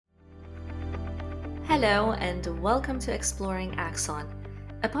Hello, and welcome to Exploring Axon,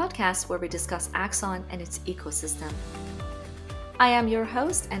 a podcast where we discuss Axon and its ecosystem. I am your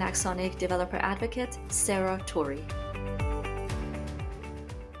host and Axonic developer advocate, Sarah Torrey.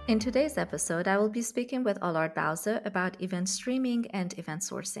 In today's episode, I will be speaking with Allard Bowser about event streaming and event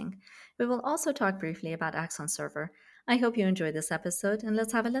sourcing. We will also talk briefly about Axon Server. I hope you enjoy this episode, and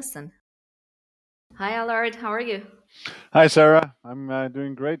let's have a listen. Hi, Allard. How are you? Hi, Sarah. I'm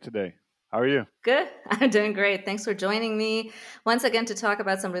doing great today. How are you? Good. I'm doing great. Thanks for joining me once again to talk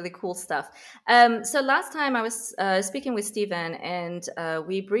about some really cool stuff. So last time I was speaking with Stephen, and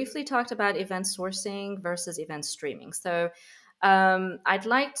we briefly talked about event sourcing versus event streaming. So I'd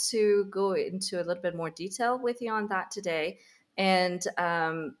like to go into a little bit more detail with you on that today, and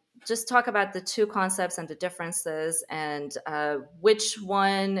just talk about the two concepts and the differences, and which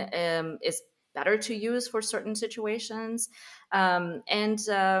one is better to use for certain situations, and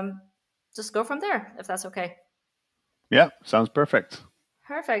just go from there, if that's okay. Yeah, sounds perfect.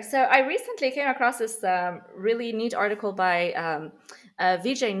 Perfect. So I recently came across this really neat article by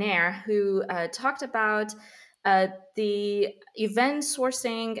Vijay Nair, who talked about the event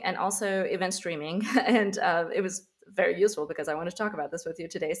sourcing and also event streaming. And it was very useful because I want to talk about this with you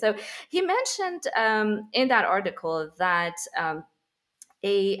today. So he mentioned in that article that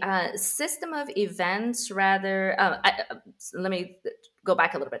a system of events rather let me go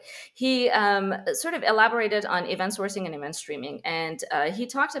back a little bit. He sort of elaborated on event sourcing and event streaming, and he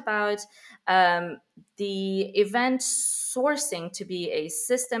talked about the event sourcing to be a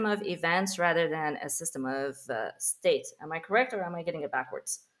system of events rather than a system of state. Am I correct, or am I getting it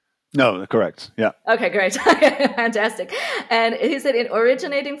backwards? No, correct. Yeah. Okay, great. Fantastic. And he said, in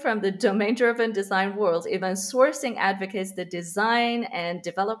originating from the domain driven design world, event sourcing advocates the design and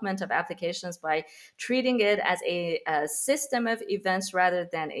development of applications by treating it as a system of events rather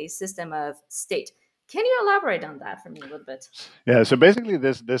than a system of state. Can you elaborate on that for me a little bit? Yeah. So basically,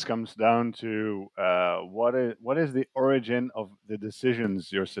 this comes down to what is the origin of the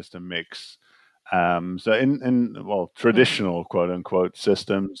decisions your system makes. So in Hmm. traditional quote unquote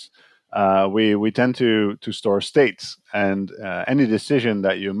systems, we tend to store states, and any decision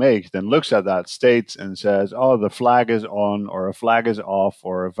that you make then looks at that state and says, oh, the flag is on, or a flag is off,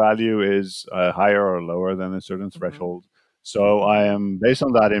 or a value is higher or lower than a certain Hmm. threshold. So I Hmm. am, based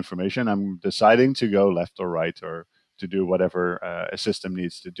on that information, I'm deciding to go left or right, or to do whatever a system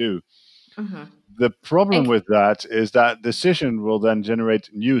needs to do. Hmm. The problem And with that is that decision will then generate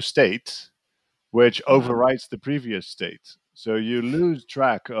new state, which mhm. overwrites the previous state. So you lose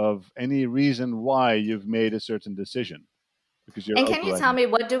track of any reason why you've made a certain decision because you're And can you tell overwriting. me,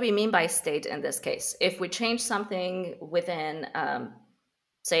 what do we mean by state in this case? If we change something within,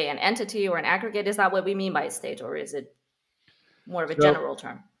 say, an entity or an aggregate, is that what we mean by state, or is it more of a So general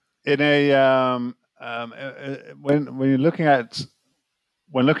term? in a when you're looking at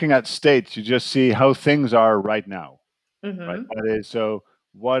when looking at states, you just see how things are right now, right? Mm-hmm. That is, so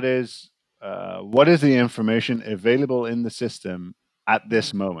what is what is the information available in the system at this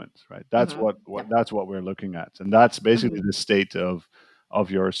Mm-hmm. moment, right? That's Mm-hmm. what Yep. that's what we're looking at, and that's basically Mm-hmm. the state of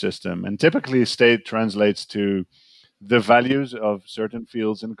your system. And typically, state translates to the values of certain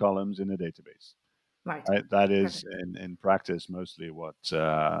fields and columns in a database. Right. Right? That is, Perfect. in practice, mostly what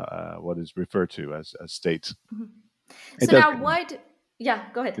is referred to as state. Mhm. It So does now, what?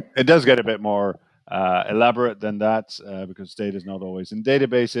 Yeah, go ahead. it does get a bit more elaborate than that, because state is not always in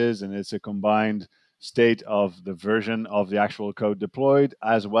databases, and it's a combined state of the version of the actual code deployed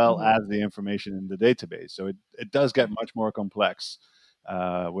as well Mm-hmm. as the information in the database. So it does get Right. much more complex,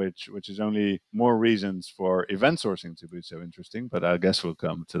 which is only more reasons for event sourcing to be so interesting. But I guess we'll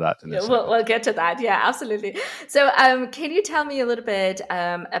come to that in a Yeah, second. we'll get to that. Yeah, absolutely. So, can you tell me a little bit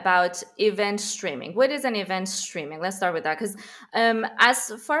about event streaming? What is an event streaming? Let's start with that, because as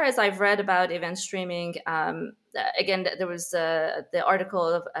far as I've read about event streaming, again, there was the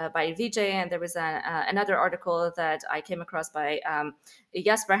article by VJ, and there was another article that I came across by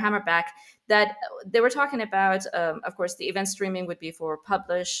Jesper Hammerback, that they were talking about, of course, the event streaming would be for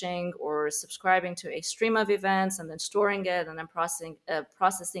publishing or subscribing to a stream of events and then storing it and then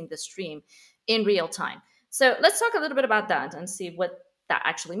processing the stream in real time. So let's talk a little bit about that and see what that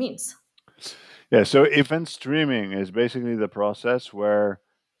actually means. Yeah, so event streaming is basically the process where,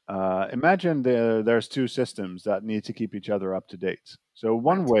 imagine there's two systems that need to keep each other up to date. So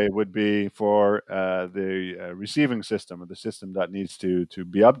one Right. way would be for the receiving system, or the system that needs to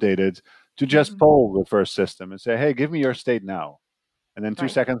be updated, to just Hmm. poll the first system and say, "Hey, give me your state now," and then two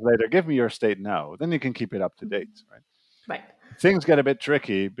Right. seconds later, "Give me your state now." Then you can keep it up to Mhm. date, right? Right. Things get a bit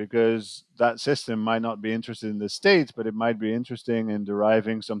tricky because that system might not be interested in the state, but it might be interesting in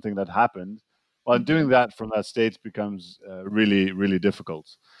deriving something that happened. Well, doing Hmm. that from that state becomes really, really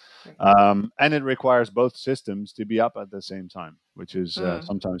difficult. Right. And it requires both systems to be up at the same time, which is Mm,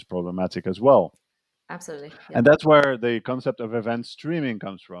 sometimes problematic as well. absolutely. Yeah. And that's where the concept of event streaming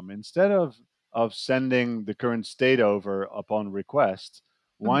comes from. Instead of sending the current state over upon request,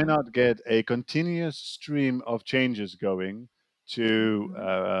 why Hmm. not get a continuous stream of changes going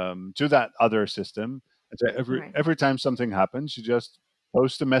Hmm. to that other system? And so Right. every time something happens, you just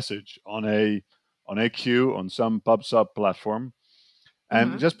post a message on a queue on some PubSub platform,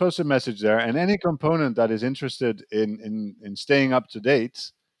 and Hmm. just post a message there. And any component that is interested in staying up to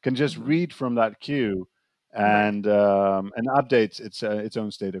date can just Hmm. read from that queue Right. and updates its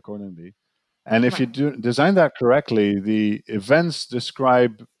own state accordingly. And if you Right. do design that correctly, the events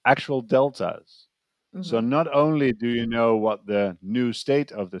describe actual deltas. So Hmm. not only do you know what the new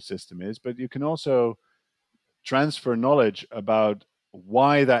state of the system is, but you can also transfer knowledge about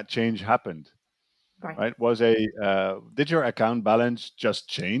why that change happened. Right. Right? Did your account balance just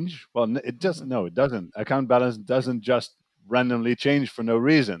change? Well, it doesn't. Hmm. No, it doesn't. Account balance doesn't just randomly change for no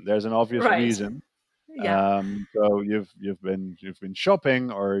reason. There's an obvious Right. reason. Yeah. So you've been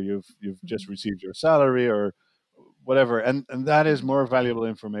shopping, or you've just Hmm. received your salary, or whatever, and that is Hmm. more valuable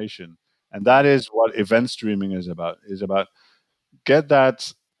information. And that is what event streaming is about. Is about get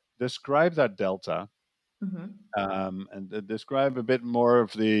that, describe that delta, Hmm. and describe a bit more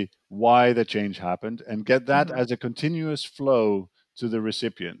of the why the change happened, and get that Hmm. as a continuous flow to the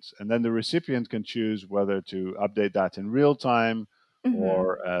recipient. And then the recipient can choose whether to update that in real time, Hmm.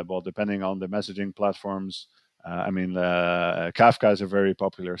 or well, depending on the messaging platforms. Kafka is a very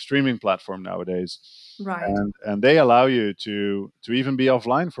popular streaming platform nowadays, Right. and they allow you to even be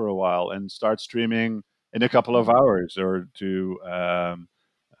offline for a while and start streaming in a couple of Hmm. hours, or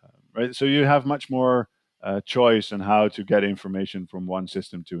right? So you have much more choice on how to get information from one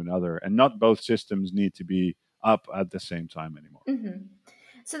system to another, and not both systems need to be up at the same time anymore. Hmm.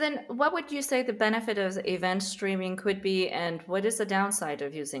 So then, what would you say the benefit of event streaming could be, and what is the downside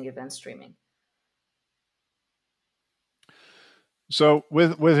of using event streaming? So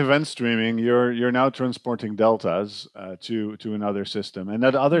with event streaming, you're now transporting deltas to another system, and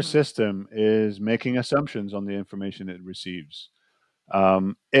that other Hmm. system is making assumptions on the information it receives.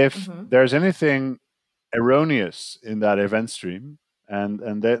 If Hmm. there's anything erroneous in that event stream, and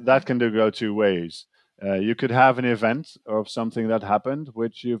that can go two ways. You could have an event of something that happened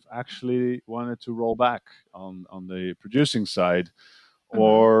which you've actually wanted to roll back on the producing side, Hmm.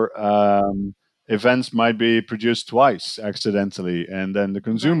 or events might be produced twice accidentally, and then the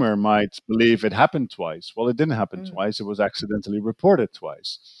Right. consumer might believe it happened twice. Well, it didn't happen Mm. twice; it was accidentally reported twice.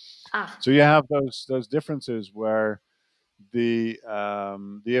 Ah. So you have those differences where the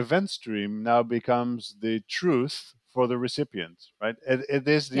event stream now becomes the truth for the recipient, right? It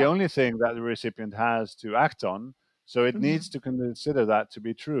is the Yeah. only thing that the recipient has to act on, so it needs Hmm. to consider that to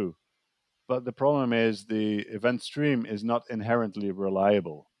be true. But the problem is the event stream is not inherently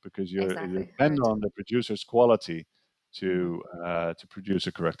reliable, because you Exactly. depend Right. on the producer's quality Hmm. to produce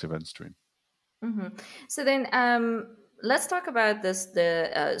a correct event stream. Hmm. So then, let's talk about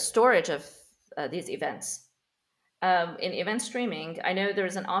the storage of these events. In event streaming, I know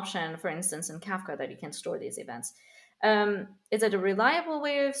there's an option, for instance, in Kafka that you can store these events. Is it a reliable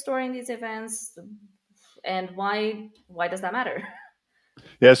way of storing these events, and why does that matter?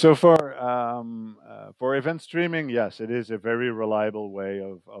 Yeah, so for event streaming, yes, it is a very reliable way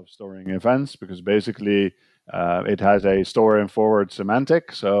of storing events, because basically it has a store and forward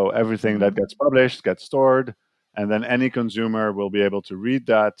semantic. So everything that Hmm. gets published gets stored, and then any consumer will be able to read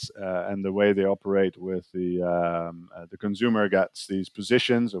that. And the way they operate with the consumer gets these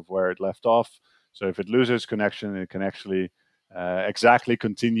positions of where it left off. So if it loses connection, it can actually exactly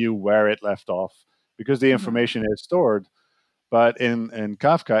continue where it left off, because the Hmm. information is stored. But in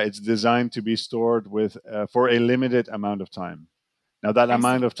Kafka, it's designed to be stored with for a limited amount of time. Now, that I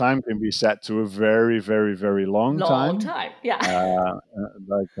amount see. of time can be set to a very, very, very long Long time, time. Yeah.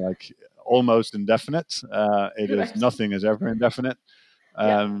 like almost indefinite. It is Right. nothing is ever indefinite.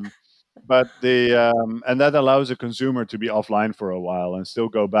 Yeah. Um, but and that allows a consumer to be offline for a while and still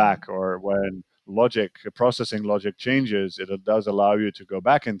go back, Hmm. or when processing logic changes, it does allow you to go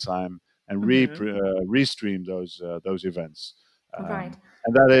back in time and Hmm. restream those events. Right.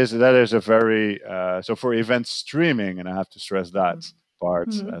 And that is a very so for event streaming, and I have to stress that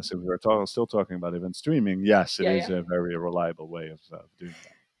part. Hmm. So we're still talking about event streaming. Yes, it Yeah. is Yeah. a very reliable way of doing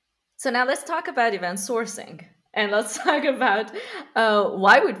that. So now let's talk about event sourcing, and let's talk about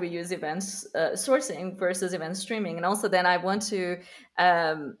why would we use events sourcing versus event streaming, and also then I want to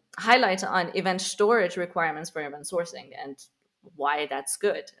highlight on event storage requirements for event sourcing and why that's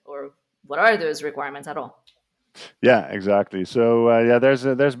good or what are those requirements at all? Yeah, exactly. So yeah,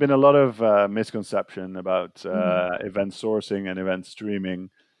 there's been a lot of misconception about Hmm. event sourcing and event streaming,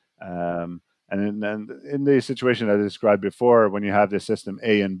 and in the situation I described before, when you have the system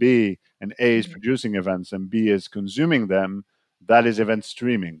A and B, and A is Hmm. producing events and B is consuming them, that is event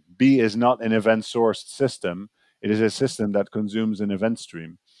streaming. B is not an event sourced system; it is a system that consumes an event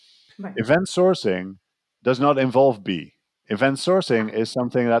stream. Right. Event sourcing does not involve B. Event sourcing Ah, is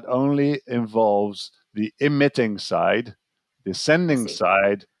something that only involves the emitting side, the I sending see.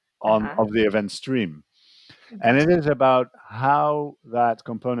 side Uh-huh. of the event stream. And it Gotcha. is about how that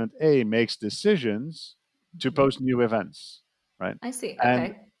component A makes decisions to Hmm. post new events, right? I see. And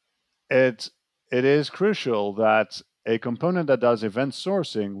Okay. it it is crucial that a component that does event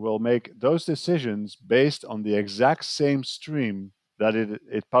sourcing will make those decisions based on the exact same stream that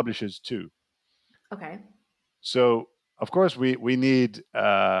it publishes to. Okay. So of course we need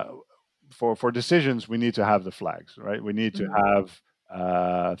for decisions we need to have the flags, right? We need to Hmm.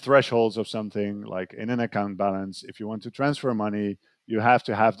 have thresholds of something like in an account balance. If you want to transfer money, you have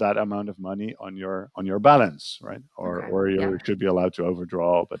to have that amount of money on your balance, right? Okay. Or you Yep. should be allowed to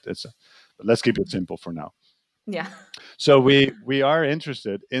overdraw, but but let's keep it Hmm. simple for now. Yeah. So we are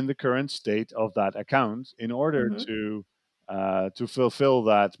interested in the current state of that account in order Hmm. to fulfill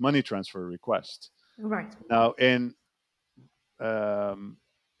that money transfer request. Right. Now, um,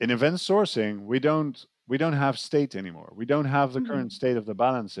 in event sourcing, we don't have state anymore. We don't have the current Hmm. state of the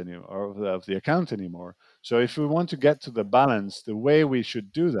balance anymore, or of the account anymore. So if we want to get to the balance, the way we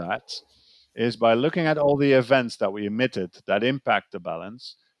should do that is by looking at all the events that we emitted that impact the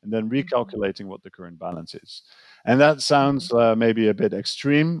balance, and then Hmm. recalculating what the current balance is. And that sounds maybe a bit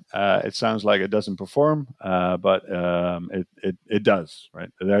extreme. It sounds like it doesn't perform, but it does.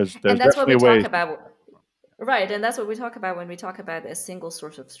 Right? There's And that's what we definitely talk ways. about. Right. And that's what we talk about when we talk about a single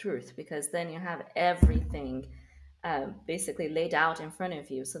source of truth, because then you have everything basically laid out in front of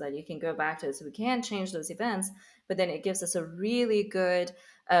you so that you can go back to it. So we can change those events, but then it gives us a really good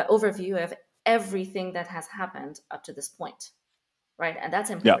overview of everything that has happened up to this point. Right. And that's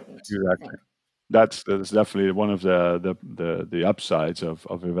Yeah, important, I exactly. think. That's definitely one of the upsides of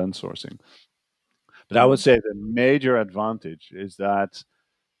event sourcing. But I would Hmm. say the major advantage is that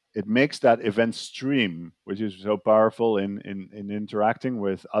it makes that event stream, which is so powerful in interacting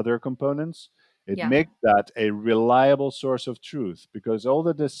with other components, it Yeah. makes that a reliable source of truth because all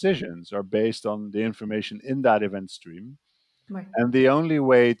the decisions are based on the information in that event stream. Right. And the only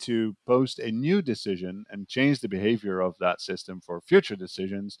way to post a new decision and change the behavior of that system for future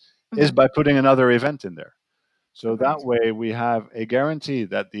decisions is by Hmm. putting another event in there. So that Right. way we have a guarantee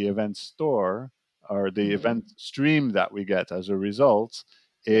that the event store or the event Hmm. stream that we get as a result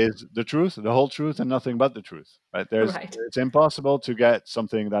Yeah. is the truth, the whole truth, and nothing but the truth. Right? Right. It's impossible to get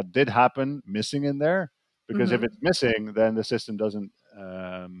something that did happen missing in there because if it's Hmm. missing, then the system doesn't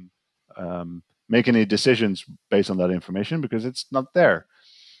make any decisions based on that information because it's not there.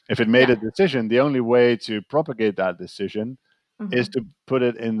 If it made Yeah. a decision, the only way to propagate that decision is Hmm. to put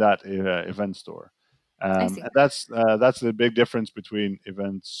it in that event store. I see. And that's the big difference between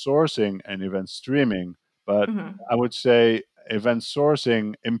event sourcing and event streaming. But Hmm. I would say event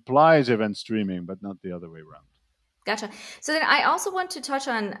sourcing implies event streaming, but not the other way around. Gotcha. So then I also want to touch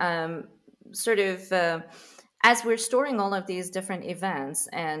on sort of as we're storing all of these different events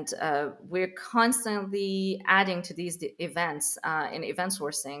and we're constantly adding to these events in event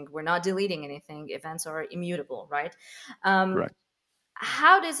sourcing, we're not deleting anything. Events are immutable, right? Um, Correct.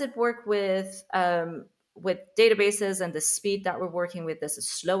 how does it work with databases and the speed that we're working with? Does it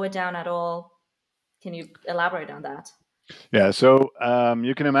slow it down at all? Can you elaborate on that? Yeah, so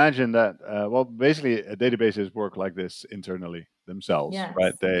you can imagine that. Well, basically, databases work like this internally themselves,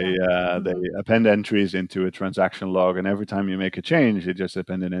 right? Yes. Yeah. They Hmm. append entries into a transaction log, and every time you make a change, they just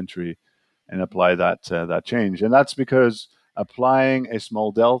append an entry and apply that change. And that's because applying a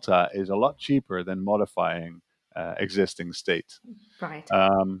small delta is a lot cheaper than modifying existing state. Right.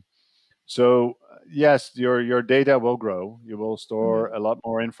 Um, so yes, your data will grow. You will store Hmm. a lot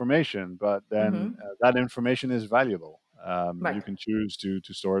more information, but then Hmm. that information is valuable. You Right. can choose to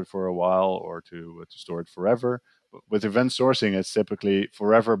store it for a while or to store it forever. But with event sourcing, it's typically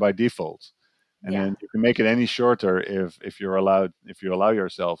forever by default, and Yeah. then you can make it any shorter if you allow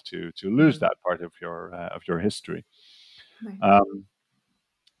yourself to lose Hmm. that part of your history. Right. Um,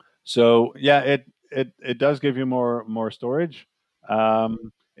 so yeah, it does give you more storage.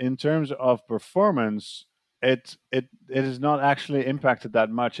 In terms of performance, it is not actually impacted that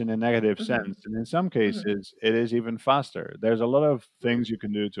much in a negative sense, Hmm. and in some Hmm. cases, it is even faster. There's a lot of things you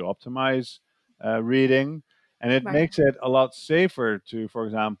can do to optimize reading, And it Right. makes it a lot safer to, for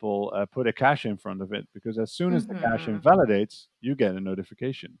example, put a cache in front of it, because as soon as the cache Mm-hmm. invalidates, you get a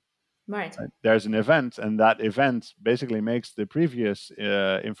notification. Right. Right? There's an event, and that event basically makes the previous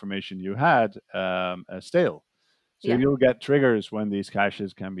information you had stale. So Yeah. you'll get triggers when these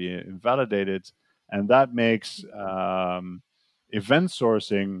caches can be invalidated, and that makes event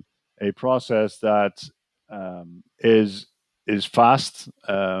sourcing a process that is fast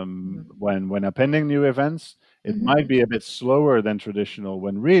Mm-hmm. when appending new events. It might Mm-hmm. be a bit slower than traditional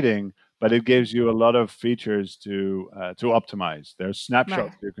when reading, but it gives you a lot of features to optimize. There's Right.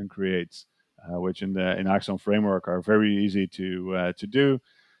 snapshots you can create, which in Axon Framework are very easy to do,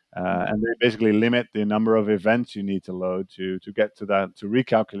 Mm-hmm. and they basically limit the number of events you need to load to get to that, to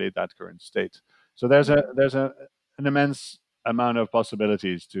recalculate that current state. So Mm-hmm. there's an immense amount of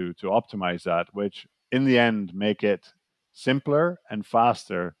possibilities to optimize that, which in the end make it simpler and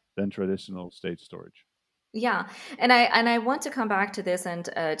faster than traditional state storage. Yeah, and I want to come back to this and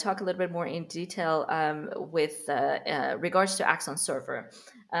talk a little bit more in detail with regards to Axon Server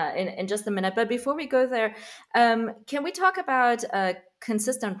in just a minute. But before we go there, can we talk about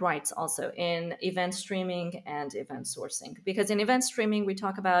consistent rights also in event streaming and event sourcing? Because in event streaming, we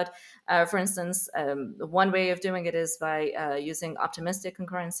talk about, for instance, one way of doing it is by using optimistic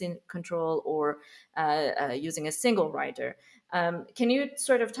concurrency control or using a single writer. Can you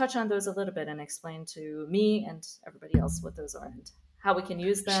sort of touch on those a little bit and explain to me and everybody else what those are and how we can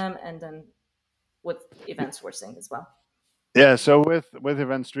use them, and then with event sourcing as well? Yeah, so with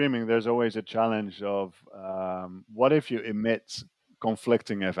event streaming, there's always a challenge of what if you emit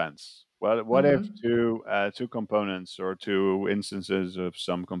conflicting events? Well, what if Mm-hmm. two components or two instances of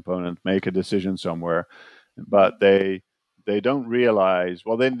some component make a decision somewhere, but they don't realize.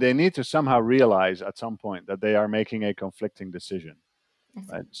 Well, they need to somehow realize at some point that they are making a conflicting decision, I see.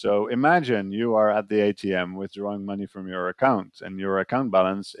 right? So imagine you are at the ATM withdrawing money from your account, and your account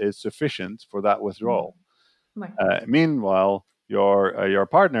balance is sufficient for that Mm-hmm. withdrawal. Right. Meanwhile, your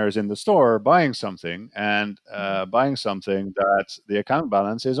partner is in the store buying something, and Mm-hmm. buying something that the account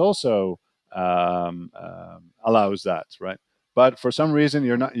balance is also allows that, right? But for some reason,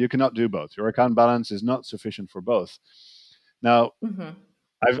 you cannot do both. Your account balance is not sufficient for both. Now, Mm-hmm.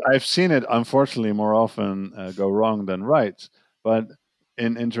 I've seen it unfortunately more often go wrong than right, but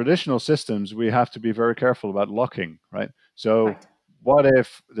in traditional systems we have to be very careful about locking, right? So Right. what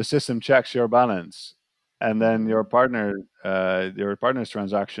if the system checks your balance, and then Mm-hmm. your partner's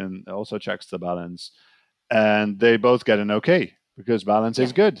transaction also checks the balance, and they both get an okay because balance Yeah.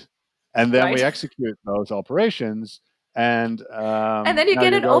 is good, and then we Right. execute those operations, and And then you now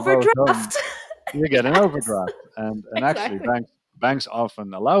get you an go both home, overdraft. you get an Yes. overdraft, and actually Exactly. banks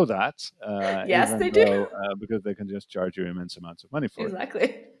often allow that, Yes, even they do. though because they can just charge you immense amounts of money for it.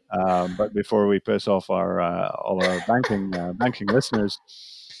 Exactly. But before we piss off our all our banking listeners,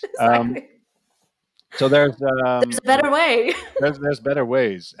 um, Exactly. so there's There's a better way. there's better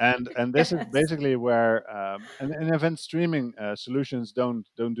ways, and this is Yes. basically where and event streaming solutions don't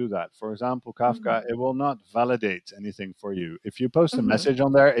do that. For example, Kafka, Mm-hmm. it will not validate anything for you. If you post a Mm-hmm. message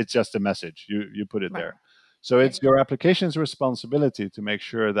on there, it's just a message. You put it Right. there. So Yeah. it's your application's responsibility to make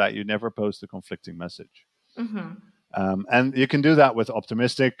sure that you never post a conflicting message. Mm-hmm. And you can do that with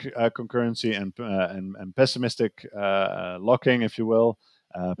optimistic concurrency and pessimistic locking, if you will.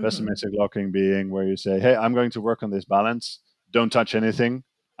 Mm-hmm. Pessimistic locking being where you say, "Hey, I'm going to work on this balance. Don't touch anything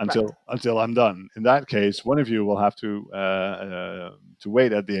Right. until I'm done." In that case, one of you will have to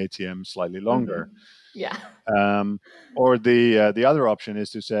wait at the ATM slightly Mm-hmm. longer. Yeah. Um, or the other option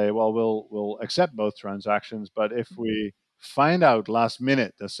is to say, "Well, we'll accept both transactions, but if we find out last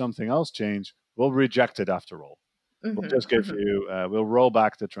minute that something else changed, we'll reject it after all. We'll just Mm-hmm. give Mm-hmm. you, we'll roll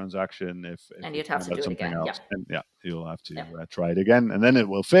back the transaction if And we you'd have find to out do it something again. Yeah. else." And yeah, you'll have to Yeah. try it again, and then it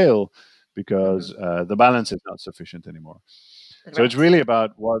will fail because Mm-hmm. the balance is not sufficient anymore. So it's Right. really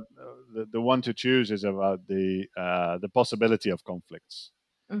about what the one to choose is about the possibility of conflicts,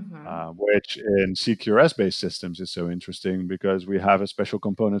 Mm-hmm. which in CQRS based systems is so interesting because we have a special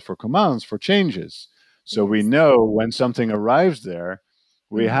component for commands for changes. So we Yes. know when something arrives there,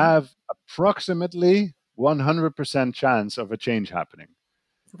 we Mm-hmm. have approximately 100% chance of a change happening,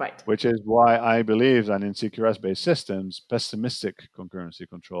 Right. which is why I believe that in CQRS based systems, pessimistic concurrency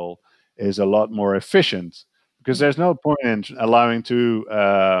control is a lot more efficient because Mm-hmm. there's no point in allowing two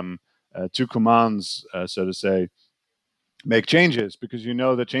commands, so to say, make changes, because you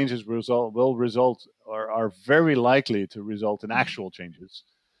know the changes will result or are very likely to result in Mm-hmm. actual changes,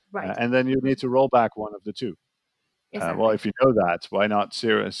 Right. and then you Mm-hmm. need to roll back one of the two. Well, Exactly. if you know that, why not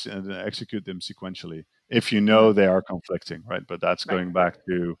serious and execute them sequentially if you know Mm-hmm. they are conflicting, right? But that's Right. going back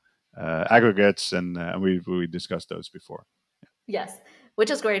to aggregates, and we discussed those before. Yes, which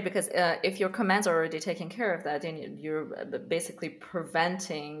is great because if your commands are already taking care of that, then you're basically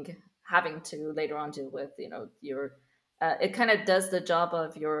preventing having to later on deal with, your. It kind of does the job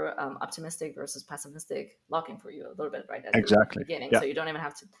of your optimistic versus pessimistic locking for you a little bit right at the Exactly. beginning, Yeah. so you don't even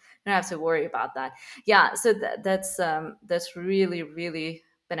have to don't have to worry about that. Yeah, so that's really really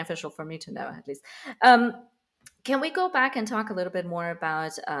beneficial for me to know at least. Can we go back and talk a little bit more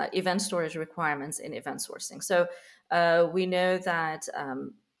about event storage requirements in event sourcing? So we know that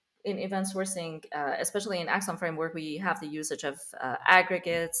in event sourcing, especially in Axon framework, we have the usage of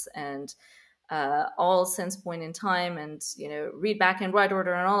aggregates and all since point in time, and read back in write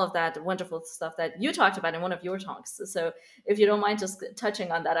order and all of that wonderful stuff that you talked about in one of your talks. So if you don't mind just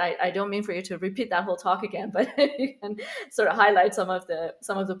touching on that, I don't mean for you to repeat that whole talk again, but you can sort of highlight some of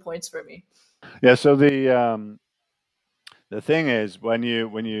the points for me. Yeah. So the thing is, when you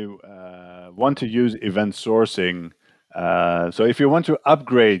want to use event sourcing, so if you want to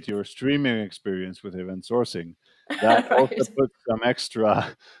upgrade your streaming experience with event sourcing, that also Right. puts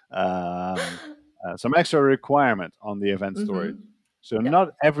some extra requirement on the event storage. Mm-hmm. So Yeah.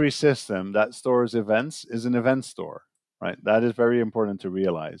 not every system that stores events is an event store, right? That is very important to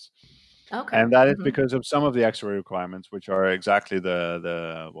realize. Okay. And that is Mm-hmm. because of some of the extra requirements, which are exactly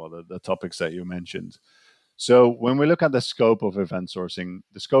the topics that you mentioned. So when we look at the scope of event sourcing,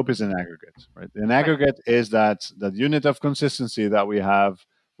 the scope is an aggregate, right? An Right. aggregate is that unit of consistency that we have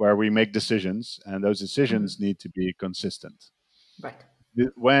where we make decisions, and those decisions Mm-hmm. need to be consistent. Right.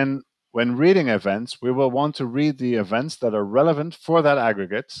 When reading events, we will want to read the events that are relevant for that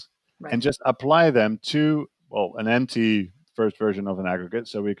aggregate and Right. just apply them to, well, an empty first version of an aggregate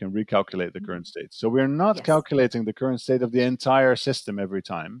so we can recalculate the current state. So we're not Yes. calculating the current state of the entire system every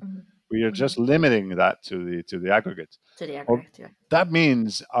time. We are Mm-hmm. Mm-hmm. just limiting that to the aggregate. To the Well, aggregate. Yeah. that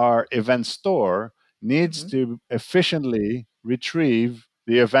means our event store needs Mm-hmm. to efficiently retrieve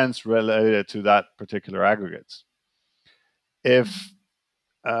the events related to that particular aggregate. If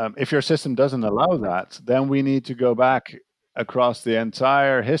if your system doesn't allow that, then we need to go back across the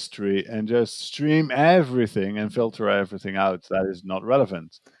entire history and just stream everything and filter everything out that is not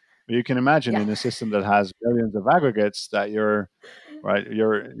relevant. But you can imagine Yeah. in a system that has millions of aggregates that you're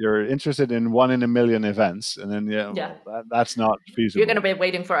interested in one in a million events, and then yeah, Yeah. well, that's not You're gonna feasible. be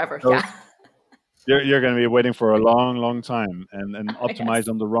waiting forever. So Yeah. you're going to be waiting for a long, long time and optimize Yes.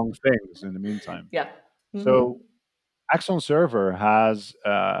 on the wrong things in the meantime. Yeah. Mm-hmm. So Axon Server has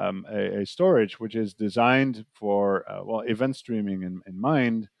a storage which is designed for event streaming in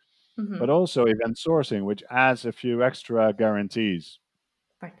mind, but Mm-hmm. also event sourcing, which adds a few extra guarantees.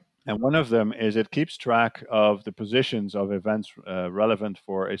 Right. And one of them is it keeps track of the positions of events relevant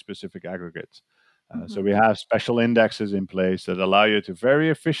for a specific aggregate. So we Mm-hmm. have special indexes in place that allow you to very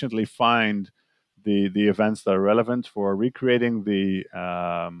efficiently find the events that are relevant for recreating the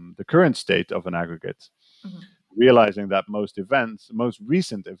current state of an aggregate, Mm-hmm. realizing that most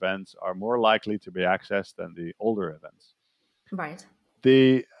recent events, are more likely to be accessed than the older events. Right.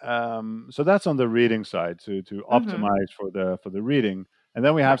 So that's on the reading side to Mm-hmm. optimize for the reading, and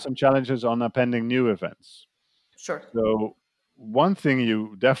then we have Right. some challenges on appending new events. Sure. So one thing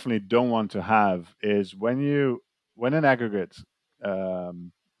you definitely don't want to have is when an aggregate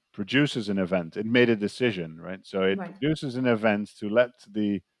um, produces an event, it made a decision, right? So it Right. produces an event to let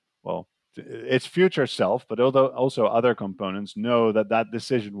its future self, but although also other components know that that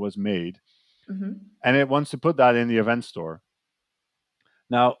decision was made, Mm-hmm. and it wants to put that in the event store.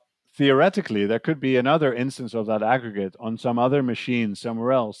 Now, theoretically, there could be another instance of that aggregate on some other machine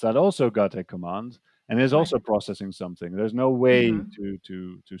somewhere else that also got a command and is Right. also processing something. There's no way Mm-hmm.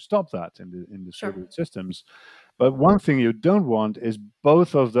 to stop that in Sure. distributed systems. But one thing you don't want is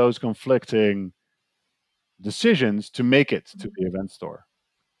both of those conflicting decisions to make it to the event store.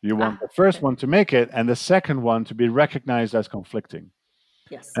 You want Ah. the first Okay. one to make it and the second one to be recognized as conflicting.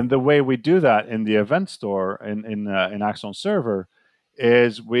 Yes. And the way we do that in the event store in Axon Server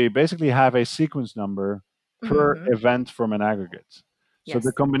is we basically have a sequence number per Mm-hmm. event from an aggregate. So the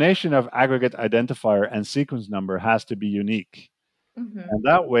Yes. combination of aggregate identifier and sequence number has to be unique. And Mm-hmm.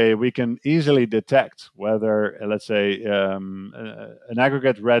 that way we can easily detect whether, let's say, an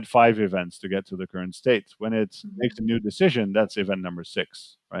aggregate read 5 events to get to the current state. When it makes a Mm-hmm. new decision, that's event number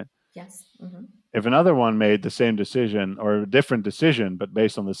 6, right? Yes. Mm-hmm. If another one made the same decision or a different decision, but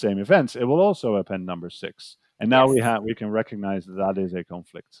based on the same events, it will also append number 6. And now Yes. we can recognize that that is a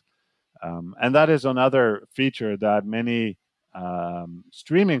conflict. And that is another feature that many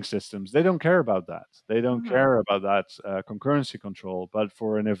streaming systems, they don't care about that. They don't Mm-hmm. care about that concurrency control. But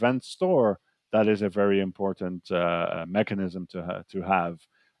for an event store, that is a very important mechanism to have.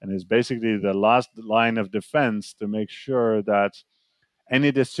 and is basically the last line of defense to make sure that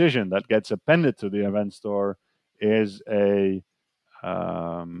any decision that gets appended to the event store is a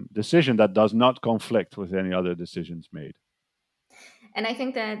decision that does not conflict with any other decisions made. And I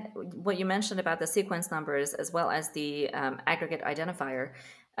think that what you mentioned about the sequence numbers as well as the aggregate identifier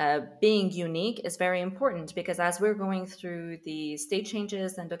being unique is very important, because as we're going through the state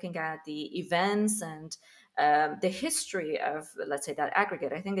changes and looking at the events and the history of, let's say, that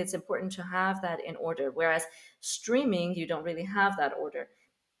aggregate, I think it's important to have that in order. Whereas streaming, you don't really have that order.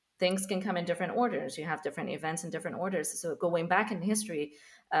 Things can come in different orders. You have different events in different orders. So going back in history,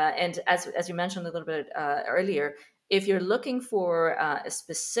 and as you mentioned a little bit earlier, if you're looking for a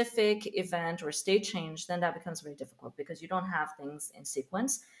specific event or state change, then that becomes very difficult because you don't have things in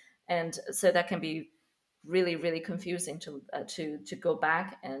sequence, and so that can be really, really confusing to go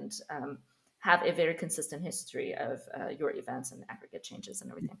back and have a very consistent history of your events and aggregate changes and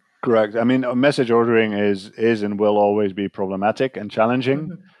everything. Correct. I mean, message ordering is and will always be problematic and challenging.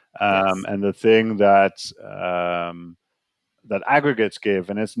 Hmm. Yes. And the thing that aggregates give,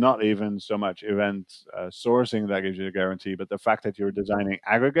 and it's not even so much event sourcing that gives you a guarantee, but the fact that you're designing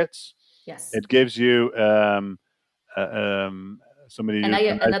aggregates, Yes. it gives you uh, um, somebody And used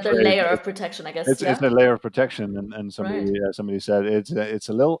a nice another phrase. layer of protection, I guess. It's Yeah. a layer of protection, and Right. somebody said it's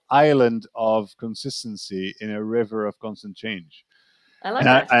a little island of consistency in a river of constant change. I like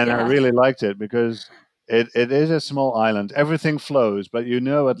that. And I Yeah. really liked it because it is a small island. Everything flows, but you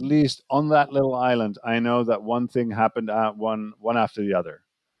know, at least on that little island, I know that one thing happened at one after the other.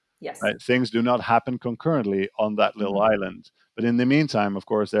 Yes. Right? Things do not happen concurrently on that little Hmm. island. But in the meantime, of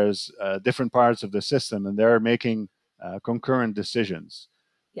course, there's different parts of the system, and they're making concurrent decisions.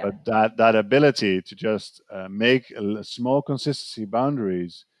 Yeah. But that ability to just make small consistency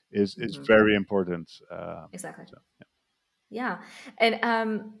boundaries is Hmm. very important. Exactly. So. Yeah. And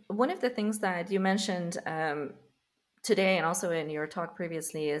one of the things that you mentioned today and also in your talk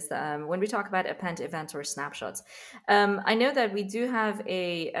previously is when we talk about append events or snapshots. I know that we do have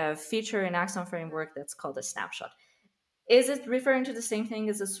a feature in Axon Framework that's called a snapshot. Is it referring to the same thing?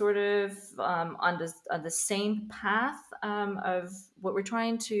 Is it sort of on the same path of what we're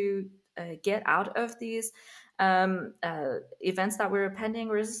trying to get out of these events that we're appending,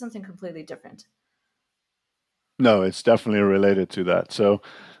 or is it something completely different? No, it's definitely related to that. So,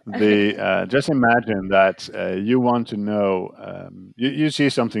 the Okay. just imagine that you want to know you see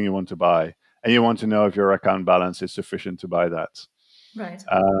something you want to buy, and you want to know if your account balance is sufficient to buy that. Right.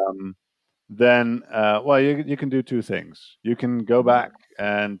 Um, then, well, you can do two things. You can go Mhm. back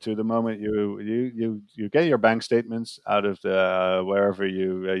and to the moment you get your bank statements out of the wherever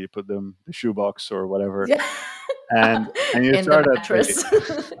you put them, the shoebox or whatever, Yeah. and you In the start at day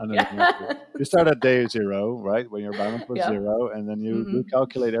mattress. under the mattress. Yeah. You start at day zero, right, when your balance was Yeah. zero, and then you Hmm.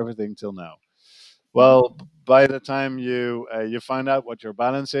 recalculate everything till now. Yeah. Well, by the time you find out what your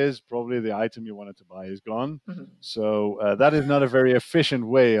balance is, probably the item you wanted to buy is gone. Hmm. So that is not a very efficient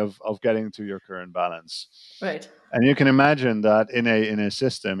way of getting to your current balance. Right. And you can imagine that in a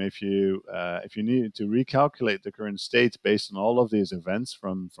system, if you need to recalculate the current state based on all of these events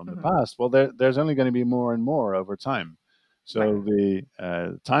from the Hmm. past, well, there's only going to be more and more over time. Right. So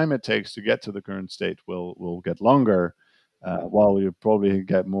the time it takes to get to the current state will get longer, Hmm. while you probably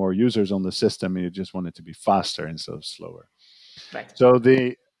get more users on the system, and you just want it to be faster instead of slower. Right. So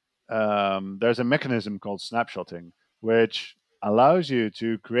there's a mechanism called snapshotting, which allows you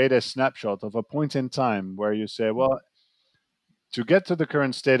to create a snapshot of a point in time where you say, well, to get to the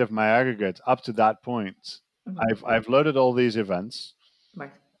current state of my aggregate up to that point, Hmm. I've loaded all these events.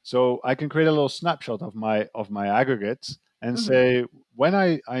 Right. So I can create a little snapshot of my aggregate and Hmm. say, when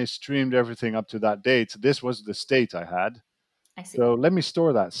I streamed everything up to that date, this was the state I had. I see. So let me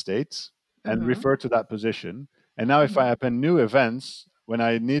store that state and Hmm. refer to that position. And now if I Hmm. append new events, when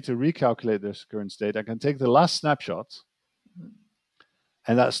I need to recalculate this current state, I can take the last snapshot,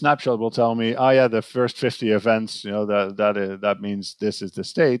 and that snapshot will tell me, oh yeah, the first 50 events, that means this is the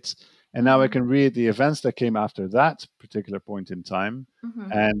state. And now I Hmm. can read the events that came after that particular point in time,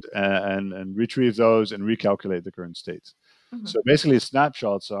 Hmm. and retrieve those and recalculate the current state. Hmm. So basically,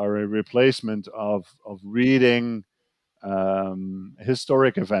 snapshots are a replacement of reading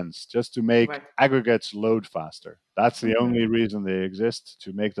historic events just to make Right. aggregates load faster. That's the Hmm. only reason they exist,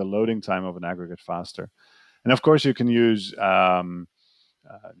 to make the loading time of an aggregate faster. And of course, you can use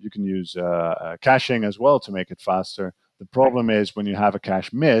caching as well to make it faster. The Right. problem is when you have a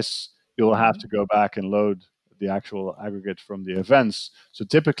cache miss, you'll have to Hmm. go back and load the actual aggregate from the events. So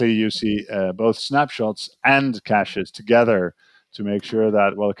typically, you see both snapshots and caches together to make sure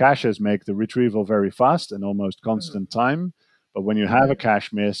that, well, caches make the retrieval very fast and almost Hmm. constant time, But when you have a Mm-hmm.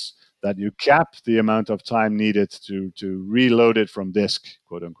 cache miss, that you cap the amount of time needed to reload it from disk,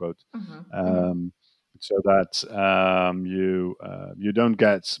 quote unquote, Mm-hmm. um, so that you don't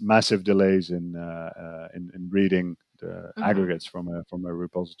get massive delays in reading the Mm-hmm. aggregates from a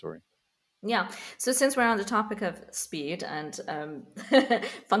repository. Yeah. So since we're on the topic of speed and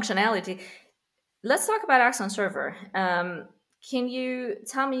functionality, let's talk about Axon Server. Can you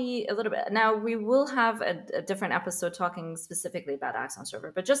tell me a little bit? Now, we will have a different episode talking specifically about Axon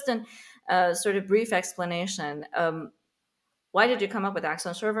Server, but just in sort of brief explanation, why did you come up with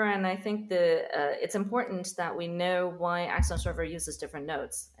Axon Server? And I think it's important that we know why Axon Server uses different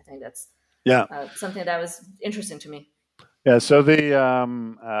nodes. I think that's Yeah. something that was interesting to me. Yeah, so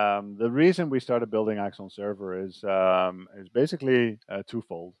the reason we started building Axon Server is basically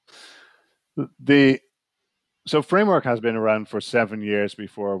twofold. The So Framework has been around for 7 years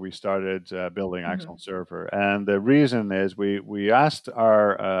before we started building Axon Hmm. Server, and the reason is we asked our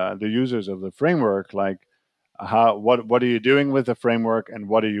the users of the framework, like, how what are you doing with the framework, and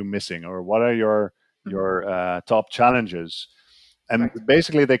what are you missing, or what are Hmm. your top challenges. And Right.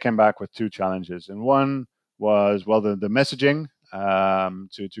 basically they came back with two challenges, and one was, well, the messaging,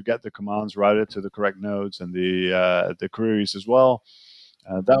 to get the commands routed to the correct nodes, and the queries as well.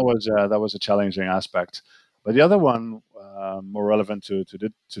 Hmm. That was a challenging aspect. But the other one, more relevant to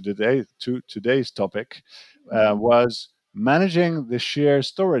today's topic, Hmm. was managing the sheer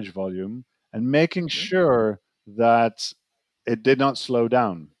storage volume and making Hmm. sure that it did not slow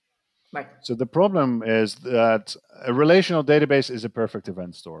down. Right. So the problem is that a relational database is a perfect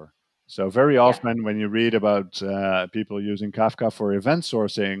event store. So very Yeah. often when you read about people using Kafka for event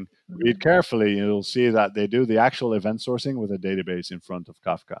sourcing, read Hmm. carefully, you'll see that they do the actual event sourcing with a database in front of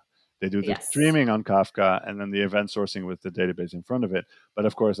Kafka. They do the Yes. streaming on Kafka and then the event sourcing with the database in front of it. But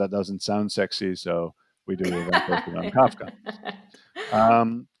of course, that doesn't sound sexy, so we do the event sourcing on Kafka.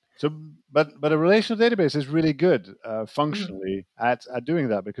 Um, so, but a relational database is really good Hmm. functionally at doing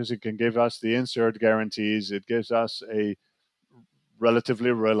that, because it can give us the insert guarantees. It gives us a relatively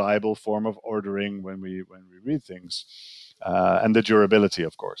reliable form of ordering when we read things, and the durability,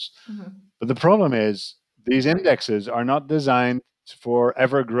 of course. Hmm. But the problem is these indexes are not designed for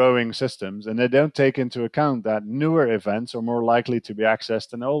ever growing systems, and they don't take into account that newer events are more likely to be accessed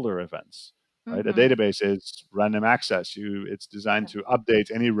than older events. Right? A Hmm. database is random access. It's designed Yeah. to update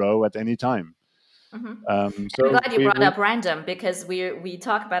any row at any time. Hmm. I'm So glad you we, brought we up random because we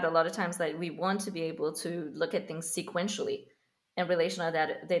talk about a lot of times that we want to be able to look at things sequentially, and relational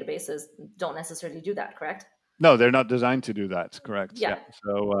databases don't necessarily do that. Correct? no, they're not designed to do that. Correct. Yeah. Yeah.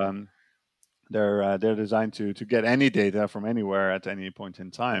 So they're designed to get any data from anywhere at any point in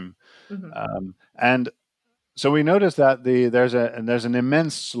time. Hmm. And so we noticed that there's an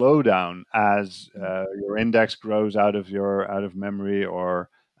immense slowdown as your index grows out of memory, or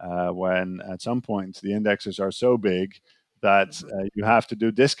when at some point the indexes are so big that Hmm. you have to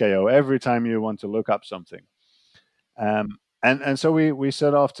do disk IO every time you want to look up something. And so we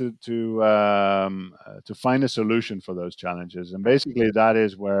set off to find a solution for those challenges, and Right. basically that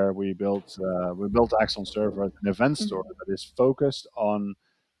is where we built Axon Server as an event store Hmm. that is focused on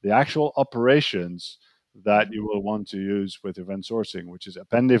the actual operations that you Hmm. will want to use with event sourcing, which is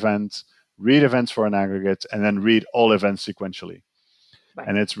append events, read events for an aggregate, and then read all events sequentially. Right.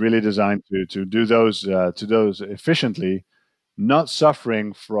 And it's really designed to do those efficiently, not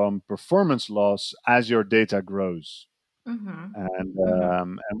suffering from performance loss as your data grows. Hmm.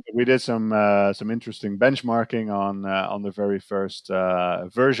 Hmm. And we did some interesting benchmarking on the very first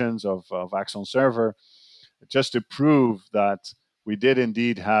versions of Axon Server, just to prove that we did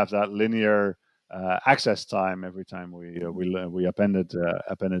indeed have that linear access time every time we appended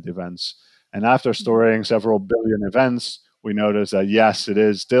events. And after Hmm. storing several billion events, we noticed that yes, it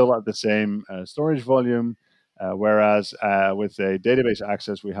is still at the same storage volume. Whereas with a database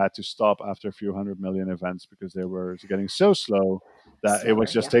access, we had to stop after a few hundred million events because they were getting so slow that it was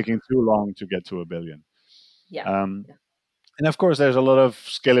Slower. just Yeah. taking too long to get to a billion. Yeah. Um, Yeah. and of course, there's a lot of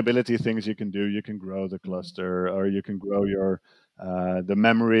scalability things you can do. You can grow the Hmm. cluster, or you can grow your the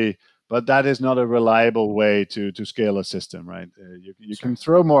memory, but that is not a reliable way to scale a system, right? You Sure. can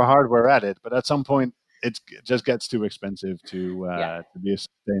throw more hardware at it, but at some point, it just gets too expensive Yeah. to be a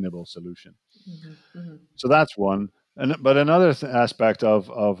sustainable solution. Hmm. Hmm. So that's one. But another aspect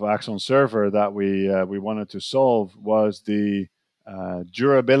of Axon Server that we wanted to solve was the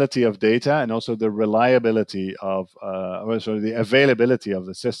durability of data, and also the reliability or sorry, the availability of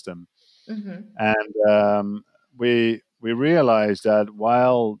the system. Hmm. And we realized that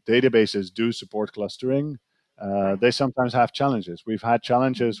while databases do support clustering, Right. they sometimes have challenges. We've had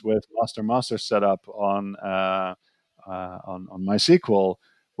challenges Hmm. with master setup on MySQL,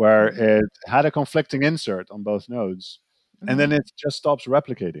 where Mm-hmm. it had a conflicting insert on both nodes, and then Mm-hmm. it just stops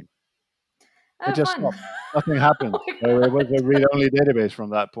replicating. It Oh, just fun. stopped. Nothing happened. Oh my So it was god. a read-only database from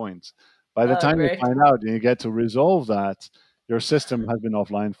that point. By the Oh, time you great. find out and you get to resolve that, your system has been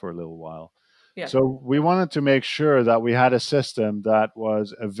offline for a little while. Yeah. So we wanted to make sure that we had a system that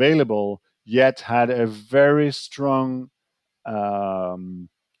was available yet had a very strong um,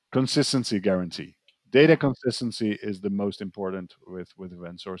 consistency guarantee. Data Yeah. consistency is the most important with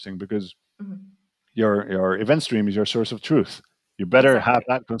event sourcing because Hmm. your event stream is your source of truth. You better have Exactly.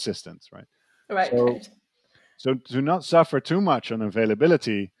 that consistent, right? Right. So Right. so to not suffer too much on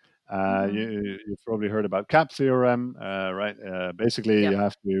availability, Hmm. you've probably heard about CAP theorem, right? Basically, you Yep.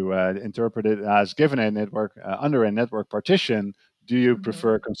 have to interpret it as given a network under a network partition. Do you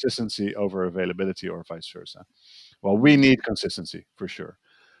prefer Hmm. consistency over availability, or vice versa? Well, we Hmm. need consistency for sure,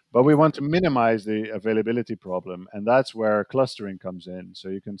 but we want to Exactly. minimize the availability problem, and that's where clustering comes in. So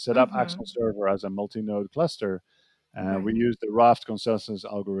you can set up Axon Hmm. Server as a multi-node cluster. We Right. use the Raft consensus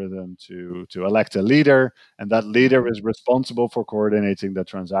algorithm to elect a leader, and that leader Hmm. is responsible for coordinating the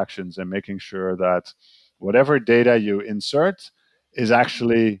transactions and making sure that whatever data you insert is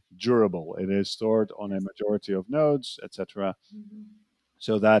actually durable. It is stored on a Yes. majority of nodes, etc., Hmm.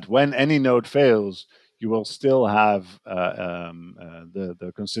 so that when any node fails, you will still have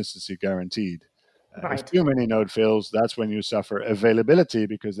the consistency guaranteed. If Right. too many node fails, that's when you suffer availability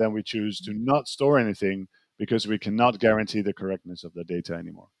because then we choose to not store anything because we cannot guarantee the correctness of the data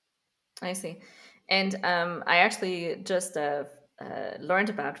anymore. I see. And I actually just learned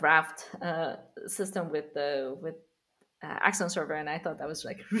about Raft system with the with Axon Server, and I thought that was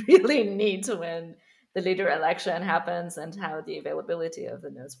like really neat when the leader election happens and how the availability of the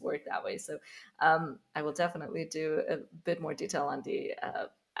nodes work that way. So I will definitely do a bit more detail on the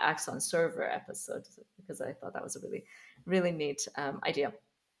Axon Server episode because I thought that was a really really neat idea.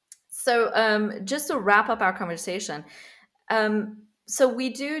 So just to wrap up our conversation, so we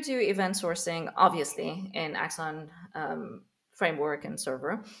do event sourcing, obviously, in Axon framework and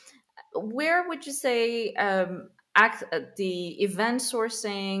server. Where would you say the event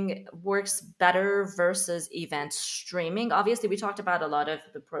sourcing works better versus event streaming? Obviously, we talked about a lot of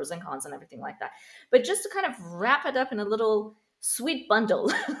the pros and cons and everything like that. But just to kind of wrap it up in a little sweet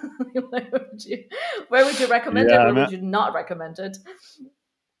bundle, where would you recommend Yeah, it? Where would you not recommend it?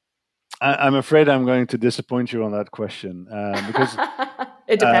 I'm afraid I'm going to disappoint you on that question because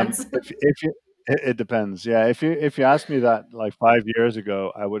It depends. if you it depends. Yeah, if you asked me that like 5 years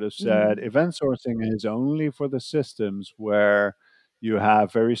ago, I would have said Hmm. event sourcing is only for the systems where you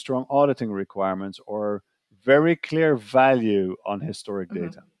have very strong auditing requirements or very clear value on historic Hmm.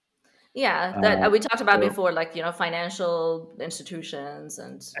 data. Yeah, that Um, we talked about so before, like financial institutions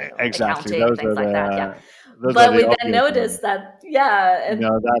and exactly, accounting things like that. Yeah, those are but the we then obvious ones. noticed that and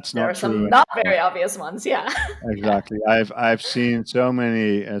No, that's there not are true some not anymore. very obvious ones. Yeah, yeah. Exactly. I've seen so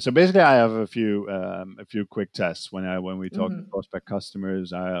many. So basically, I have a few quick tests when we talk to Hmm. prospect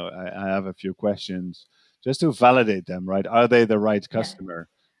customers. I have a few questions just to validate them. Right? Are they the right Yeah, customer?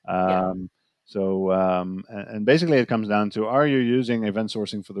 yeah. Um, and basically, it comes down to: are you using event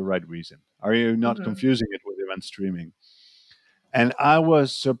sourcing for the right reason? Are you not Hmm. confusing it with event streaming? And I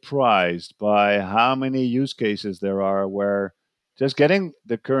was surprised by how many use cases there are where just getting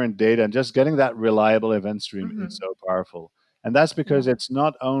the current data and just getting that reliable event stream is Hmm. so powerful. And that's Yeah. because it's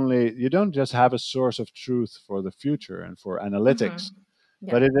not only, you don't just have a source of truth for the future and for analytics, Hmm.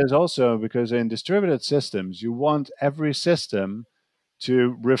 Yeah. but it is also because in distributed systems, you want every system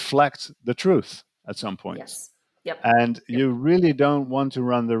to reflect the truth at some point. Yes. Yep. And Yep. you really don't want to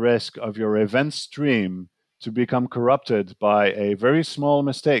run the risk of your event stream to become corrupted by a very small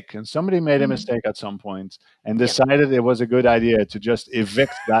mistake. And somebody made a Hmm. mistake at some point and Yep. decided it was a good idea to just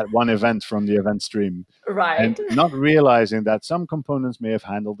evict that one event from the event stream and Right. not realizing that some components may have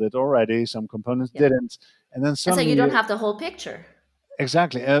handled it already, some components Yep. didn't. And then And so suddenly you don't you, have the whole picture.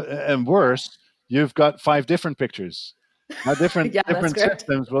 exactly, and Yeah. worse, you've got five different pictures. Now, different Yeah, that's different great.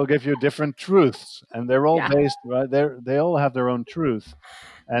 systems will give you different truths, and they're all Yeah. based. Right, they all have their own truth.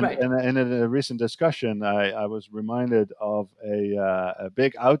 And Right. in a recent discussion, I was reminded of a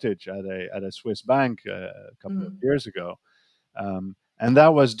big outage at a Swiss bank a couple of Hmm. years ago, and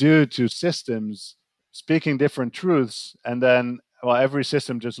that was due to systems speaking different truths, and then well, every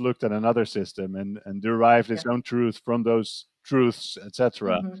system just looked at another system and derived its Yeah. own truth from those truths,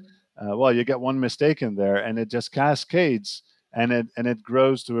 etc. Hmm. Well, you get one mistake in there, and it just cascades, and it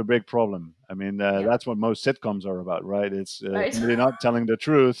grows to a big problem. I mean, Yeah. that's what most sitcoms are about, right? It's Right. somebody not telling the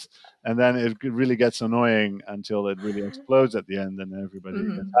truth, and then really gets annoying until it really explodes at the end, and everybody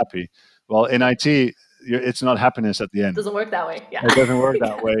is Hmm. happy. Well, in Yep. IT. it's not happiness at the end. Doesn't work that way. Yeah. It doesn't work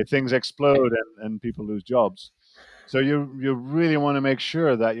that Yeah. way. Things explode and people lose jobs. So you really want to make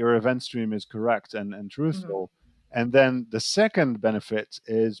sure that your event stream is correct and Hmm. truthful. And then the second benefit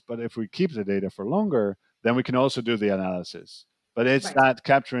is, but if we keep the data for longer, then we can also do the analysis. But it's Right. that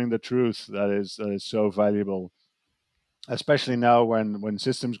capturing the truth that is so valuable, especially now when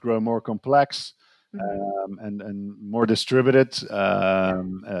systems grow more complex, Hmm. and more distributed.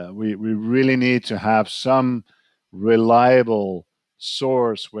 Yeah. We really need to have some reliable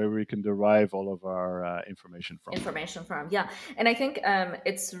source where we can derive all of our information from. Information from, yeah. And I think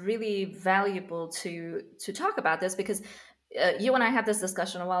it's really valuable to talk about this because you and I had this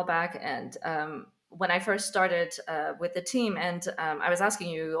discussion a while back, and when I first started with the team, and I was asking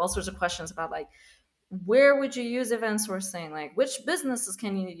you all sorts of questions about like where would you use event sourcing, like which businesses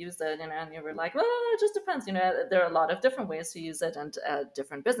can you use it, and you were like, well, it just depends, there are a lot of different ways to use it, and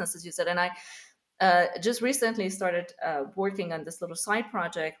different businesses use it. And I just recently started working on this little side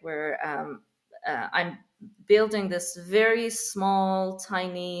project where I'm building this very small,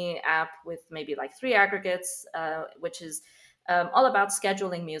 tiny app with maybe like three aggregates, which is all about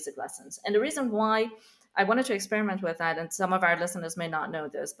scheduling music lessons. And the reason why I wanted to experiment with that, and some of our listeners may not know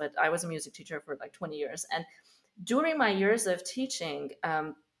this, but I was a music teacher for like 20 years. And during my years of teaching,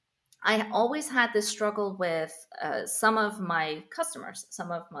 I always had this struggle with some of my customers,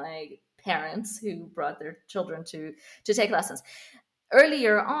 some of my parents who brought their children to take lessons.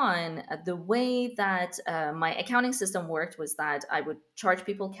 Earlier on, the way that my accounting system worked was that I would charge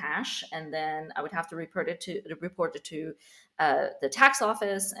people cash, and then I would have to report it to the tax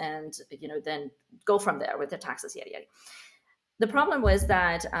office, and then go from there with the taxes, yada yada. The problem was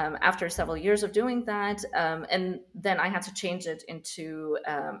that after several years of doing that, and then I had to change it into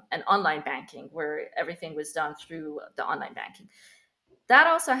an online banking where everything was done through the online banking. That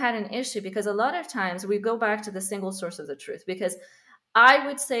also had an issue because a lot of times we go back to the single source of the truth. Because I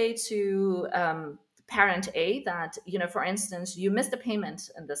would say to parent A that, for instance, you missed a payment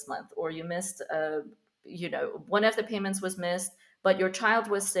in this month, or you missed, one of the payments was missed, but your child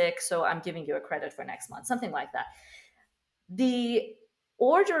was sick, so I'm giving you a credit for next month, something like that. The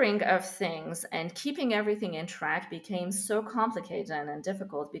ordering of things and keeping everything in track became so complicated and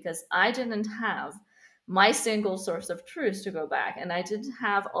difficult because I didn't have my single source of truth to go back, and I didn't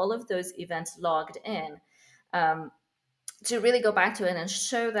have all of those events logged in, um, to really go back to it and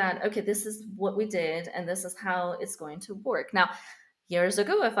show that, okay, this is what we did and this is how it's going to work. Now, years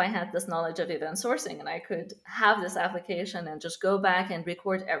ago, if I had this knowledge of event sourcing and I could have this application and just go back and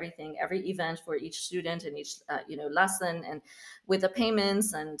record everything, every event for each student and each lesson, and with the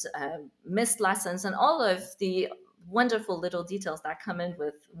payments and missed lessons and all of the wonderful little details that come in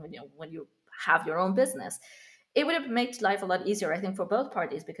with when you have your own business, it would have made life a lot easier, I think, for both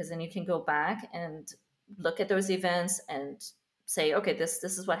parties, because then you can go back and look at those events and say, okay, this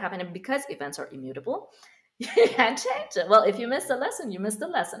is what happened. And because events are immutable, you can't change it. Well, if you missed a lesson, you missed a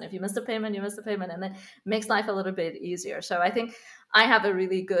lesson. If you missed a payment, you missed a payment, and it makes life a little bit easier. So I think I have a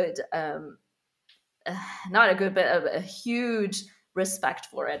really good, not a good, but a huge respect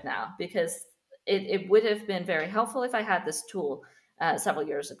for it now, because it would have been very helpful if I had this tool several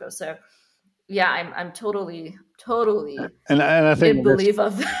years ago. So yeah, I'm totally And I think in belief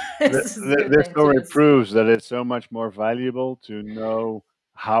of this is a good this thing to story use. proves that it's so much more valuable to know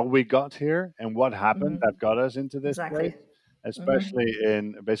how we got here and what happened Hmm. that got us into this place, Exactly. Hmm. especially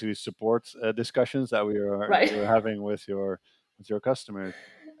in basically support discussions that Right. you're having with your customers.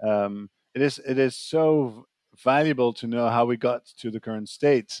 It is so valuable to know how we got to the current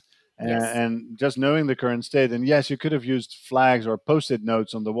state, Yes. and just knowing the current state. And yes, you could have used flags or post-it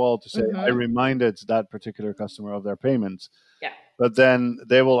notes on the wall to say, "I Hmm. reminded that particular customer of their payment." Yeah. But then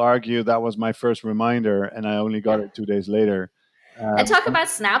they will argue that was my first reminder and I only got Yeah. it 2 days later. And Um, talk about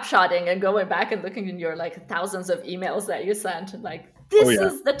snapshotting and going back and looking in your like thousands of emails that you sent, and like, oh this yeah,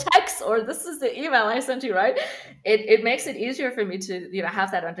 is the text or this is the email I sent you, right? It makes it easier for me to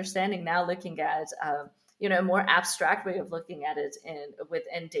have that understanding now, looking at a more abstract way of looking at it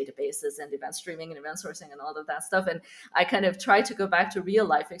within databases and event streaming and event sourcing and all of that stuff. And I kind of try to go back to real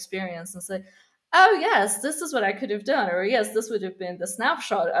life experience and say, oh yes, this is what I could have done, or yes, this would have been the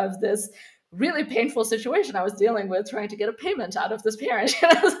snapshot of this really painful situation I was dealing with, trying to get a payment out of this parent.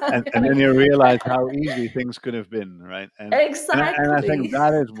 and then you realize how easy things could have been, right? And I think Exactly.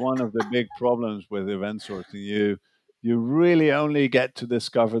 that is one of the big problems with event sourcing. You really only get to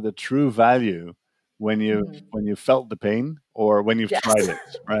discover the true value when Mhm. you felt the pain or when you've Yes, tried it,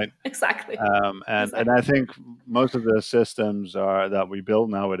 right? exactly, And I exactly. think most of the systems are that we build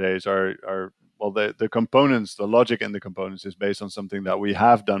nowadays are well, the components, the logic in the components is based on something that we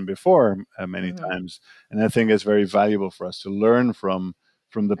have done before many Hmm. times, and I think it's very valuable for us to learn from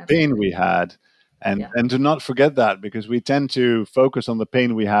the pain Absolutely. we had, Yeah. and to not forget that, because we tend to focus on the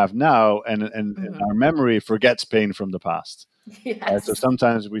pain we have now, and Hmm. our memory forgets pain from the past. Right? So Yes.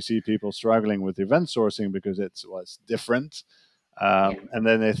 sometimes we see people struggling with event sourcing because it's was different, Yeah. and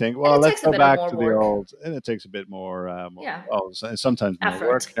then they think, And well, it let's takes a go bit of back more to the work. old, and it takes a bit more, Yeah. well, sometimes more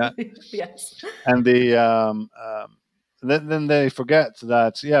work, Effort. yeah. Yes. And then they forget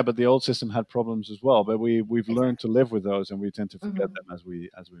that, yeah, but the old system had problems as well, but we've learned Exactly. to live with those, and we tend to forget Hmm. them as we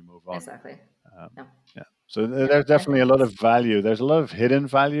move on. Exactly. Um, No. yeah. So Yeah. there's I definitely think a lot that's. of value. There's a lot of hidden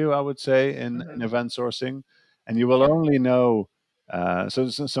value, I would say, in Hmm. event sourcing, and you will Yeah. only know. So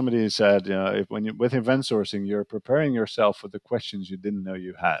somebody said, if when you with event sourcing, you're preparing yourself for the questions you didn't know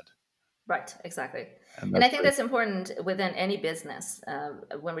you had, Right, exactly. and And I that's think very. that's important within any business.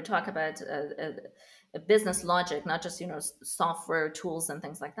 When we talk about a business logic, not just software tools and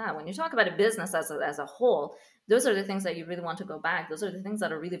things like that. When you talk about a business as a whole, those are the things that you really want to go back. Those are the things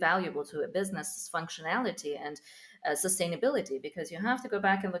that are really valuable to a business functionality and sustainability, because you have to go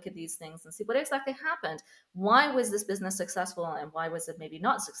back and look at these things and see what exactly happened. Why was this business successful, and why was it maybe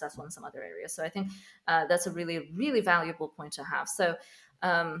not successful in some other areas? So I think that's a really, really valuable point to have. So.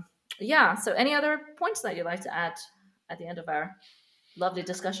 Um, yeah. So, any other points that you'd like to add at the end of our lovely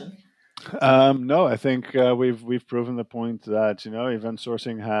discussion? No, I think we've proven the point that event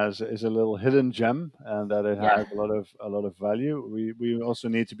sourcing has is a little hidden gem, and that it Yeah. has a lot of value. We also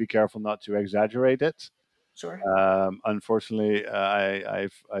need to be careful not to exaggerate it. Sure. Unfortunately,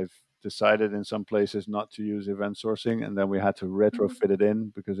 I've decided in some places not to use event sourcing, and then we had to Hmm. retrofit it in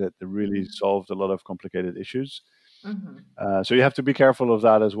because it really Hmm. solved a lot of complicated issues. Hmm. So you have to be careful of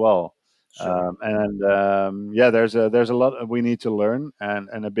that as well. Sure. And yeah, there's a lot we need to learn,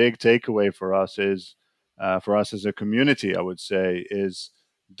 and a big takeaway for us is, for us as a community, I would say, is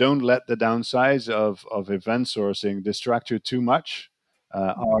don't let the downsides of event sourcing distract you too much. Hmm.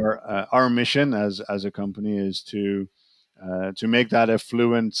 Our mission as a company is to make that a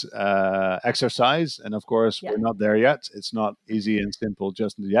fluent exercise, and of course Yeah. we're not there yet. It's not easy and simple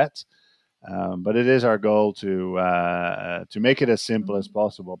just yet, but it is our goal to make it as simple as Hmm.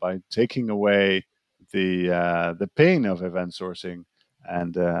 possible by taking away the pain of event sourcing,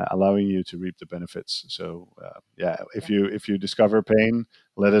 and allowing you to reap the benefits. So yeah, if Yeah. you discover pain,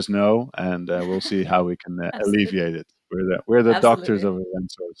 let us know, and we'll see how we can Absolutely. alleviate it. We're the doctors Absolutely. of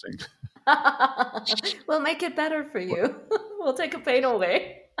event sourcing. We'll make it better for you. We'll take a pain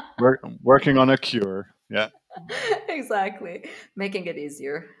away. We're working on a cure. Yeah. Exactly. Making it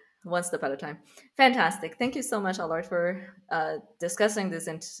easier, one step at a time. Fantastic. Thank you so much, Allard, for discussing this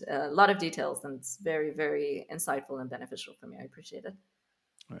in a lot of details. And it's very, very insightful and beneficial for me. I appreciate it.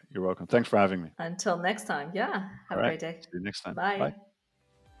 Right, you're welcome. Thanks for having me. Until next time. Yeah. Have All a right. great day. See you next time. Bye. Bye.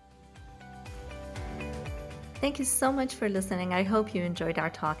 Thank you so much for listening. I hope you enjoyed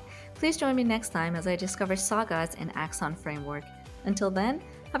our talk. Please join me next time as I discover sagas in Axon Framework. Until then,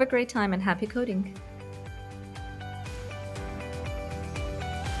 have a great time and happy coding.